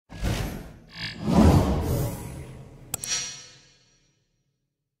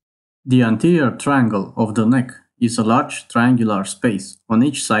The anterior triangle of the neck is a large triangular space on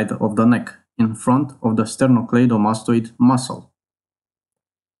each side of the neck in front of the sternocleidomastoid muscle.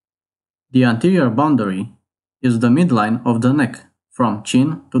 The anterior boundary is the midline of the neck from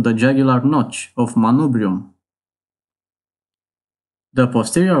chin to the jugular notch of manubrium. The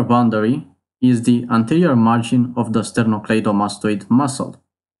posterior boundary is the anterior margin of the sternocleidomastoid muscle.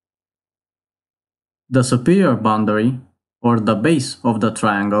 The superior boundary, or the base of the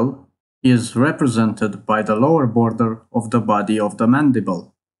triangle, is represented by the lower border of the body of the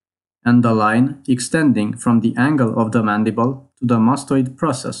mandible, and the line extending from the angle of the mandible to the mastoid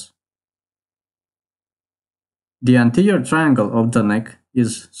process. The anterior triangle of the neck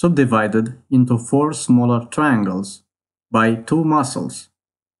is subdivided into 4 smaller triangles by 2 muscles,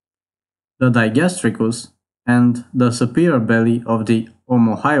 the Digastricus and the superior belly of the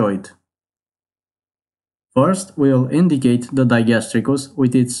omohyoid. First, we will indicate the Digastricus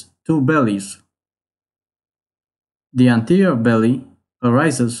with its 2 bellies. The anterior belly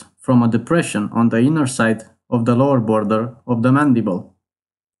arises from a depression on the inner side of the lower border of the mandible,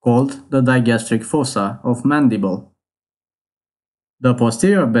 called the digastric fossa of mandible. The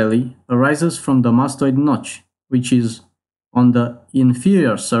posterior belly arises from the mastoid notch, which is on the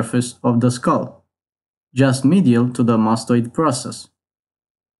inferior surface of the skull, just medial to the mastoid process.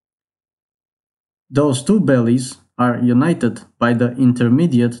 Those 2 bellies are united by the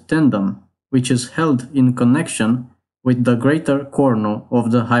intermediate tendon, which is held in connection with the greater cornu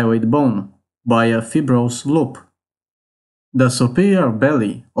of the hyoid bone by a fibrous loop. The superior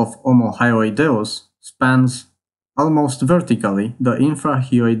belly of omohyoideus spans almost vertically the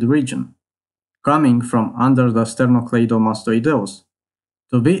infrahyoid region, coming from under the sternocleidomastoideus,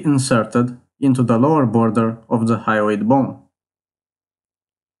 to be inserted into the lower border of the hyoid bone.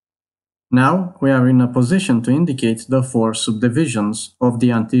 Now we are in a position to indicate the 4 subdivisions of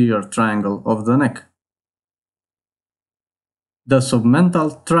the anterior triangle of the neck. The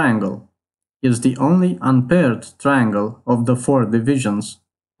submental triangle is the only unpaired triangle of the 4 divisions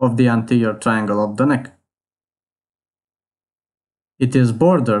of the anterior triangle of the neck. It is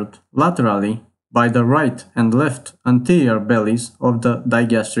bordered laterally by the right and left anterior bellies of the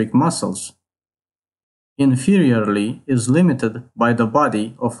digastric muscles. Inferiorly is limited by the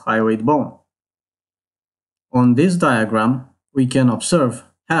body of hyoid bone. On this diagram, we can observe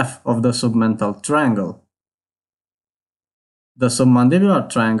half of the submental triangle. The submandibular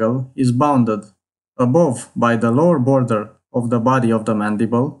triangle is bounded above by the lower border of the body of the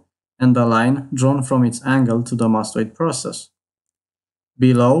mandible and the line drawn from its angle to the mastoid process,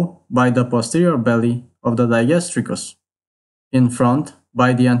 below by the posterior belly of the digastricus, in front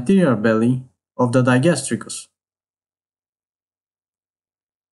by the anterior belly of the digastricus.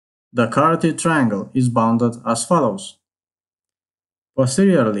 The carotid triangle is bounded as follows: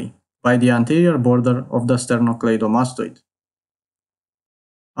 posteriorly by the anterior border of the sternocleidomastoid,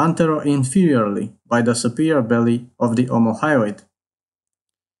 antero-inferiorly by the superior belly of the omohyoid,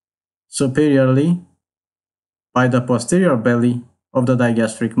 superiorly by the posterior belly of the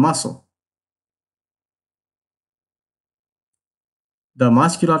digastric muscle. The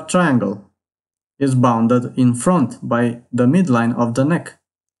muscular triangle is bounded in front by the midline of the neck,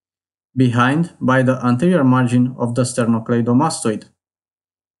 behind by the anterior margin of the sternocleidomastoid,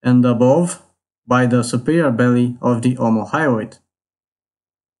 and above by the superior belly of the omohyoid.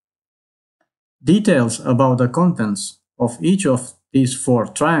 Details about the contents of each of these 4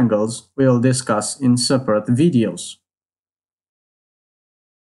 triangles we will discuss in separate videos.